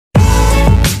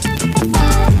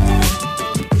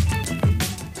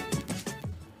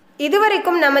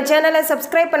இதுவரைக்கும் நம்ம சேனலை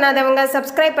சப்ஸ்கிரைப் பண்ணாதவங்க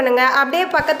சப்ஸ்கிரைப் பண்ணுங்க. அப்படியே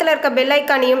பக்கத்தில் இருக்க பெல்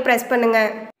ஐக்கானையும் பிரஸ் பண்ணுங்க.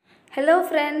 ஹலோ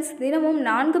ஃப்ரெண்ட்ஸ், தினமும்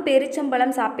 4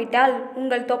 பேரிச்சம்பழம் சாப்பிட்டால்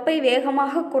உங்கள் தொப்பை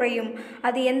வேகமாக குறையும்.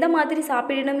 அது எந்த மாதிரி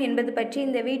சாப்பிடணும் என்பது பற்றி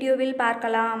இந்த வீடியோவில்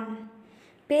பார்க்கலாம்.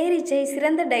 பேரீச்சை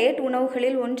சிறந்த டயட்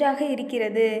உணவுகளில் ஒன்றாக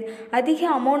இருக்கிறது. அதிக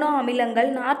அமோனோ அமிலங்கள்,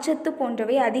 நார்ச்சத்து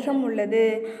போன்றவை அதிகம் உள்ளது.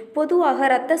 பொதுவாக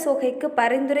இரத்த சோகைக்கு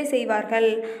பரிந்துரை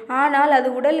செய்வார்கள், ஆனால்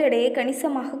அது உடல் எடையை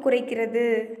கணிசமாக குறைக்கிறது.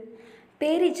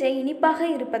 பேரீச்சை இனிப்பாக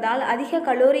இருப்பதால் அதிக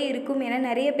கலோரி இருக்கும் என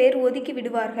நிறைய பேர் ஒதுக்கி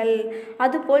விடுவார்கள்.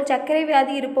 அதுபோல் சர்க்கரை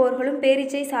வியாதி இருப்பவர்களும்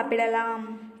பேரீச்சை சாப்பிடலாம்.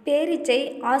 பேரீச்சை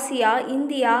ஆசியா,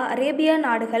 இந்தியா, அரேபியா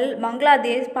நாடுகள்,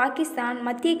 பங்களாதேஷ், பாகிஸ்தான்,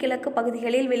 மத்திய கிழக்கு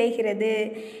பகுதிகளில் விளைகிறது.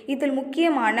 இதில்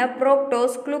முக்கியமான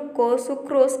புரோக்டோஸ், குளுக்கோஸ்,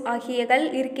 சுக்ரோஸ் ஆகியகள்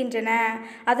இருக்கின்றன.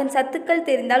 அதன் சத்துக்கள்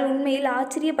தெரிந்தால் உண்மையில்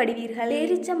ஆச்சரியப்படுவீர்கள்.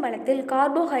 பேரீச்சம்பழத்தில்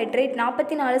கார்போஹைட்ரேட்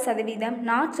 44%,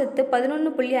 நார்ச்சத்து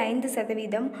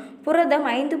 11.5%, புரதம்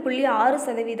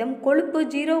 5.6%, கொழுப்பு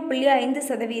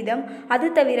 0.5%. அது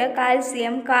தவிர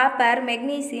கால்சியம், காப்பர்,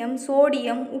 மெக்னீசியம்,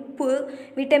 சோடியம், உப்பு,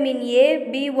 vitamin A,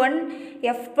 B one,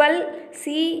 F12,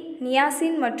 C,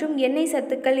 niacin மற்றும் எண்ணெய்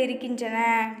சத்துக்கள் இருக்கின்றன.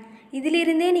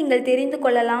 இதிலிருந்தே நீங்கள் தெரிந்து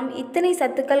கொள்ளலாம், இத்தனை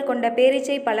சத்துக்கள் கொண்ட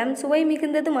பேரீச்சை பழம் சுவை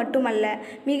மிகுந்தது மட்டுமல்ல,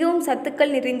 மிகவும்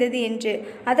சத்துக்கள் நிறைந்தது என்று.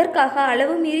 அதற்காக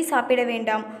அளவு மீறி சாப்பிட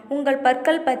வேண்டாம். உங்கள்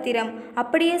பற்கள் பத்திரம்.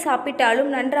 அப்படியே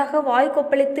சாப்பிட்டாலும் நன்றாக வாய்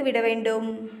கொப்பளித்து விட வேண்டும்.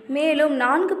 மேலும்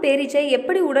 4 பேரீச்சை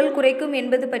எப்படி உடல் குறைக்கும்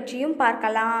என்பது பற்றியும்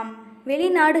பார்க்கலாம்.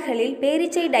 வெளிநாடுகளில்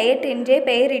பேரீச்சை டயட் என்றே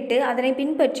பெயரிட்டு அதனை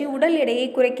பின்பற்றி உடல் எடையை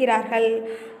குறைக்கிறார்கள்.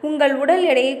 உங்கள் உடல்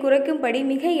எடையை குறைக்கும்படி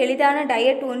மிக எளிதான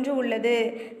டயட் ஒன்று உள்ளது.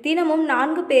 தினமும்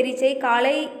 4 பேரீச்சை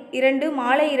காலை 2,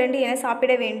 மாலை 2 என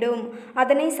சாப்பிட வேண்டும்.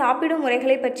 அதனை சாப்பிடும்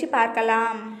முறைகளை பற்றி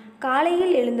பார்க்கலாம்.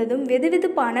 காலையில் எழுந்ததும்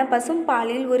வெதுவெதுப்பான பசும்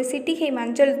பாலில் 1 சிட்டிகை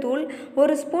மஞ்சள் தூள்,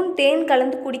 1 ஸ்பூன் தேன்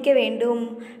கலந்து குடிக்க வேண்டும்.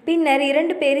 பின்னர்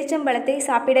 2 பேரீச்சம்பழத்தை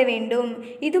சாப்பிட வேண்டும்.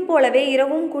 இதுபோலவே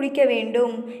இரவும் குடிக்க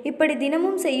வேண்டும். இப்படி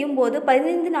தினமும் செய்யும் போது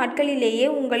 15 நாட்களிலேயே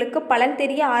உங்களுக்கு பலன்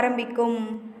தெரிய ஆரம்பிக்கும்.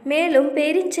 மேலும்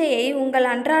பேரீச்சையை உங்கள்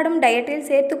அன்றாடம் டயட்டில்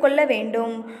சேர்த்து கொள்ள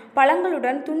வேண்டும்.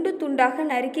 பழங்களுடன் துண்டு துண்டாக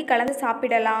நறுக்கி கலந்து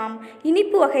சாப்பிடலாம்.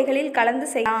 இனிப்பு வகைகளில் கலந்து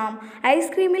செய்யலாம்.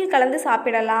 ஐஸ்கிரீமில் கலந்து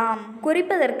சாப்பிடலாம்.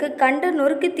 குறிப்பதற்கு கண்ட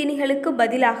நொறுக்கு தீனிகளுக்கு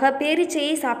பதிலாக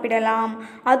பேரீச்சையை சாப்பிடலாம்.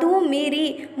 அதுவும் மீறி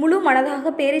முழு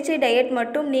மனதாக பேரீச்சை டயட்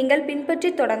மட்டும் நீங்கள்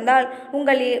பின்பற்றி தொடர்ந்தால்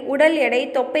உங்கள் உடல் எடை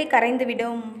தொப்பை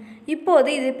கரைந்துவிடும். இப்போது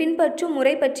இது பின்பற்றும்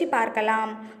முறை பற்றி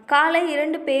பார்க்கலாம். காலை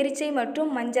 2 பேரீச்சை மற்றும்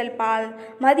மஞ்சள் பால்.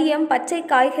 மதியம் பச்சை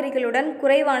காய்கறிகளுடன்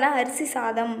குறைவான அரிசி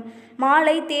சாதம்.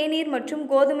 மாலை தேநீர் மற்றும்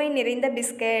கோதுமை நிறைந்த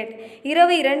பிஸ்கட்.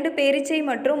 இரவு 2 பேரீச்சை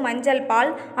மற்றும் மஞ்சள்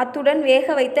பால், அத்துடன்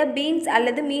வேக வைத்த பீன்ஸ்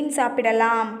அல்லது மீன்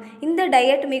சாப்பிடலாம். இந்த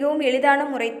டயட் மிகவும் எளிதான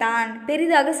முறைதான்.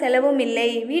 பெரிதாக செலவும்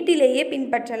இல்லை. வீட்டிலேயே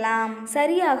பின்பற்றலாம்.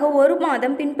 சரியாக 1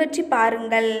 மாதம் பின்பற்றி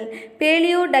பாருங்கள்.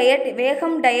 பேலியோ டயட்,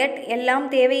 வேகம் டயட் எல்லாம்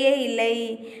தேவையே இல்லை.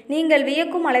 நீங்கள்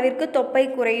வியக்கும் அளவிற்கு தொப்பை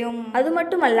குறையும். அது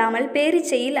மட்டுமல்லாமல்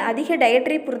பேரீச்சையில் அதிக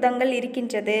டயட்டரி புரதங்கள்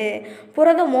இருக்கின்றது.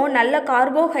 புரதமோ நல்ல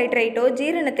கார்போஹைட்ரேட்டோ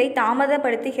ஜீரணத்தை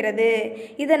தாமதப்படுத்துகிறது.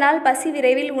 இதனால் பசி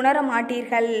விரைவில் உணர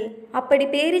மாட்டீர்கள். அப்படி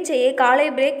பேரீச்சையை காலை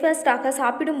பிரேக்ஃபாஸ்டாக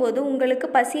சாப்பிடும்போது உங்களுக்கு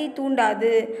பசியை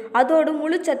தூண்டாது. அதோடு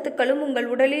முழு சத்துக்களும் உங்கள்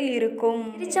உடலில் இருக்கும்.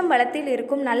 பேரீச்சம்பழத்தில்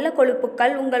இருக்கும் நல்ல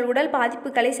கொழுப்புக்கள் உங்கள் உடல்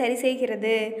பாதிப்புகளை சரி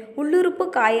செய்கிறது. உள்ளுறுப்பு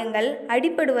காயங்கள்,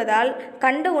 அடிபடுவதால்,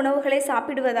 கண்ட உணவுகளை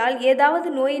சாப்பிடுவதால், ஏதாவது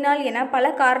நோயினால் என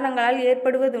பல காரணங்களால்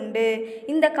ஏற்படுவதுண்டு.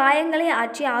 இந்த காயங்களை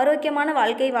ஆற்றி ஆரோக்கியமான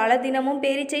வாழ்க்கை வாழ தினமும்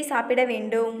பேரீச்சை சாப்பிட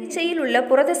வேண்டும். பேரீச்சையில் உள்ள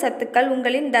புரத சத்துக்கள்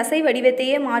உங்களின் தசை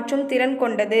வடிவத்தையே மாற்றும் திறன்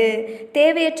கொண்டது.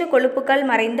 தேவையற்ற கொழுப்புகள்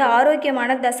மறைந்து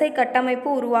ஆரோக்கியமான தசை கட்டமைப்பு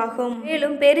உருவாகும்.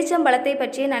 மேலும் பேரீச்சம்பழத்தை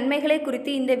பற்றிய நன்மைகளை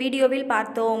குறித்து இந்த வீடியோவில்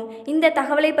பார்த்தோம். இந்த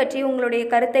தகவலை பற்றி உங்களுடைய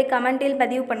கருத்தை கமெண்டில்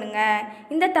பதிவு பண்ணுங்க.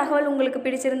 இந்த தகவல் உங்களுக்கு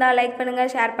பிடிச்சிருந்தா லைக் பண்ணுங்க,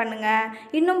 ஷேர் பண்ணுங்க.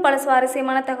 இன்னும் பல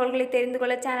சுவாரஸ்யமான தகவல்களை தெரிந்து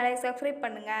கொள்ள சேனலை சப்ஸ்கிரைப்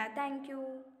பண்ணுங்க. தேங்க்யூ.